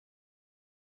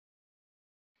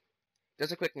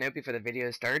just a quick note before the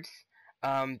video starts.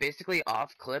 Basically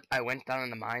off clip, I went down in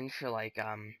the mine for like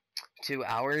 2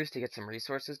 hours to get some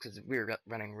resources because we were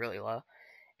running really low.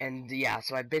 And yeah,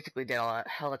 so I basically did a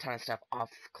hell of a ton of stuff off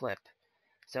clip.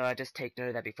 So I just take note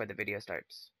of that before the video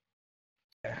starts.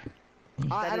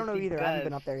 I don't know either. I haven't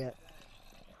been up there yet.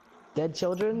 Dead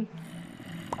children?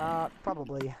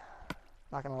 Probably.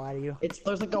 Not gonna lie to you.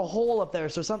 There's like a hole up there,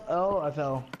 so oh, I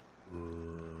fell.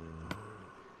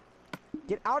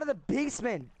 Get out of the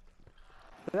basement!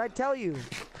 Did I tell you?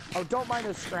 Oh, don't mind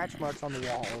those scratch marks on the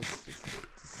walls.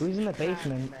 Who's in the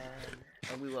basement?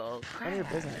 And we will. None of your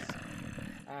business.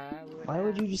 Why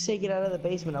would you just say get out of the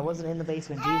basement? I wasn't in the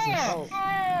basement, Jesus. Oh,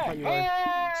 I thought you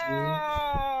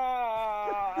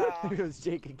were. Here goes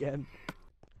Jake again.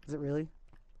 Is it really?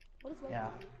 What is white Yeah.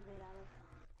 bread made out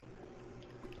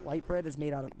of? White bread is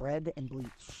made out of bread and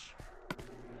bleach.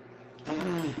 Are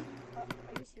you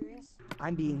serious?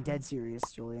 I'm being dead serious,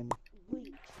 Julian.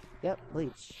 Bleach. Yep,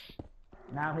 bleach.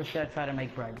 Now he's gonna try to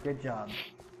make bread. Good job.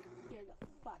 Yeah, the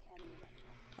fuck out of me.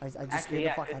 I just Actually, scared yeah,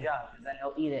 the fuck good out job. Then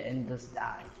he'll eat it and just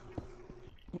die.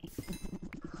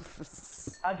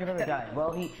 How'd your brother die?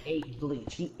 Well, he ate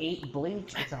bleach. He ate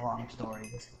bleach? It's a long story.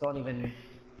 Just don't even...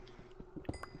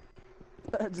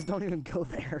 Just don't even go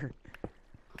there.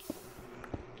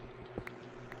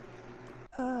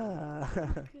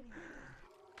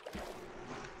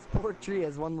 This poor tree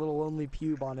has one little lonely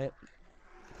pube on it.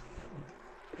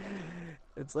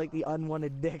 It's like the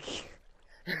unwanted dick.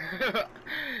 The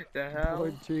hell?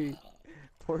 Poor tree.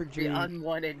 Poor tree. The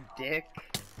unwanted dick.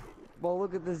 Well,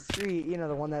 look at this tree. You know,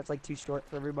 the one that's like too short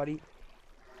for everybody.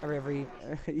 Or every...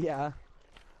 yeah.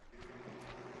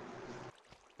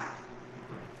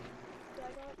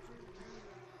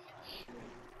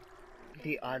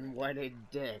 The unwanted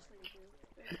dick.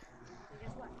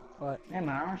 What? Hey,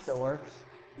 my armor still works.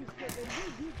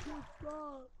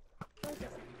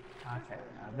 Okay,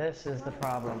 now this is the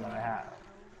problem that I have.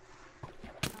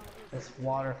 This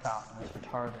water fountain is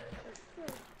retarded.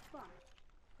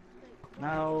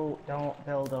 No, don't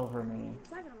build over me.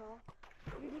 Second of all,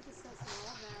 your dick is so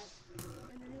small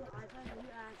that in the new iPhone you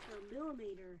ask for a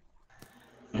millimeter.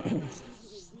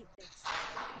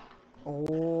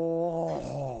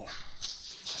 Oh.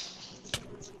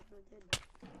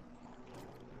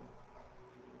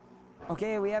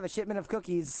 Okay, we have a shipment of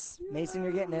cookies. Mason,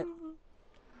 you're getting it.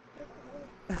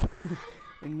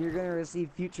 And you're gonna receive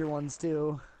future ones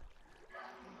too.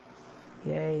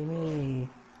 Yay, me.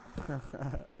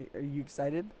 Are you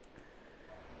excited?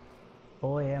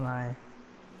 Boy, am I.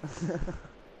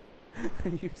 Are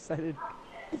you excited?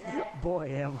 Boy,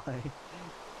 am I.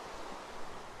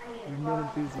 You're no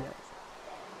enthusiast.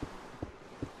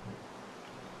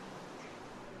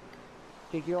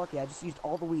 Jake, you're lucky. I just used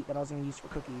all the wheat that I was going to use for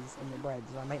cookies and the bread,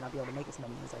 so I might not be able to make as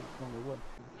many as I normally would.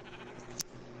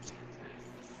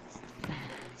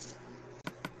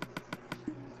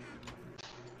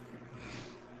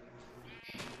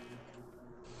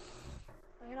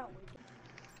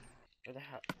 Where the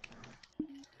hell?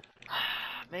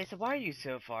 Mason, why are you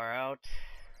so far out?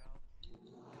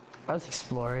 I was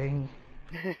exploring.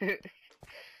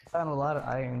 Found a lot of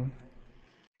iron.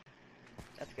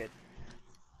 That's good.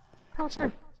 Oh,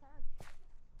 sure.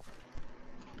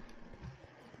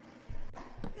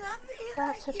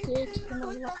 That's a good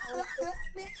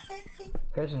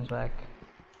Christian's back.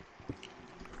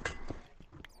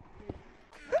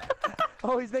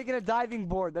 Oh, he's making a diving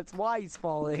board. That's why he's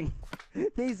falling.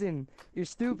 Mason, you're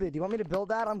stupid. You want me to build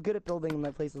that? I'm good at building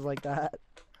in places like that.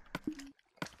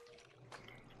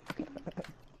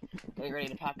 Getting ready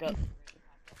to pack up.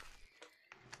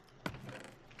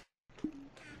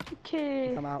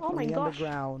 Okay. Come out Oh from my the gosh.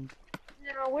 underground.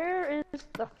 Now where is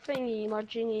the thingy, my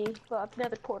genie? Well,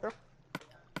 another quarter.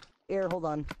 Here, hold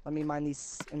on. Let me mine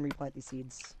these and replant these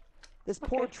seeds. This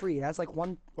poor Okay. tree has like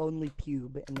one lonely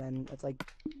pube, and then it's like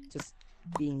just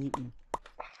being eaten.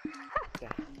 The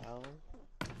hell?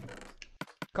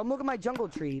 Come look at my jungle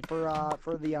tree for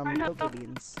the cocoa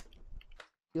beans.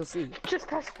 You'll see. Just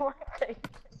cause one thing.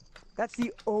 That's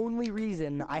the only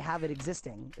reason I have it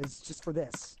existing. Is just for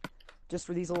this. Just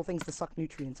for these little things to suck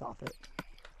nutrients off it.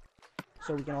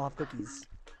 So we can all have cookies.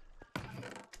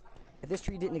 If this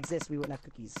tree didn't exist, we wouldn't have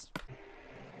cookies.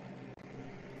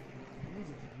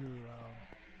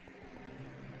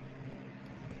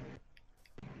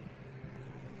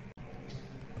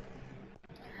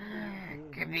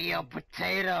 Give me your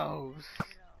potatoes!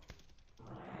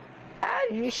 Ah,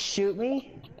 did you just shoot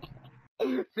me?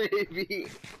 Baby!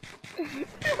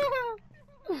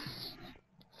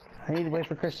 I need to wait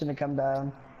for Christian to come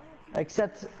down.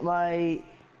 Accept my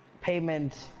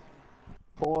payment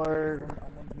for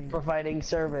providing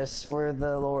service for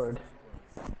the Lord.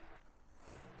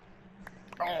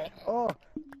 Oh,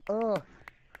 oh.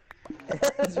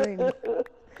 It's raining.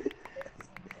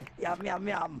 Yum, yum,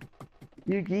 yum.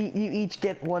 You each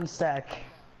get 1 stack.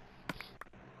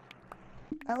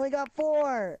 I only got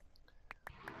 4.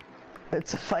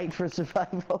 It's a fight for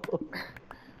survival.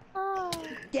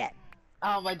 Get.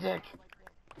 Oh, my dick.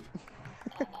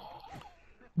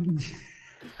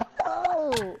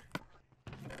 Oh.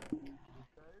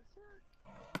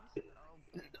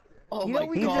 Oh You know my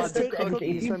we can god, just the take the cookie.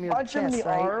 cookies If you from your punch him in chest, the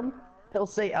right? arm, he'll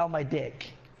say, "Ow, my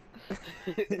dick."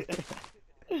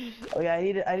 Oh yeah,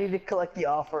 I need to collect the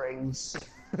offerings.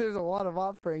 There's a lot of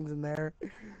offerings in there.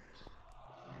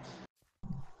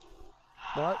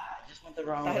 What? I just went the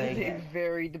wrong That way is a again.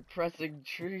 very depressing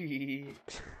tree.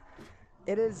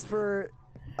 It is for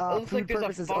It looks food like there's a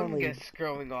purposes fungus only.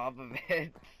 growing off of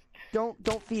it. Don't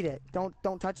feed it. Don't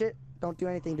touch it. Don't do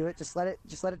anything to it. Just let it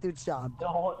do its job.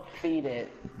 Don't feed it.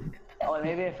 Oh, wait,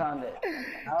 maybe I found it.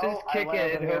 Just No, I kick went it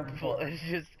over and here hope before.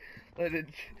 just let it.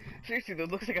 Seriously, that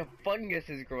looks like a fungus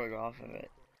is growing off of it.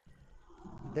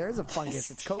 There is a fungus.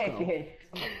 It's cocoa. Kick it.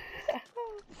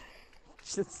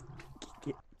 Just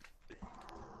kick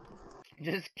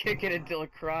Just kick it until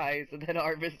it cries and then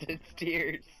harvest its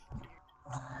tears.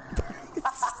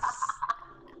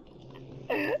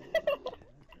 it.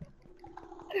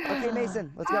 Okay,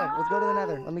 Mason, let's go. Let's go to the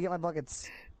Nether. Let me get my buckets.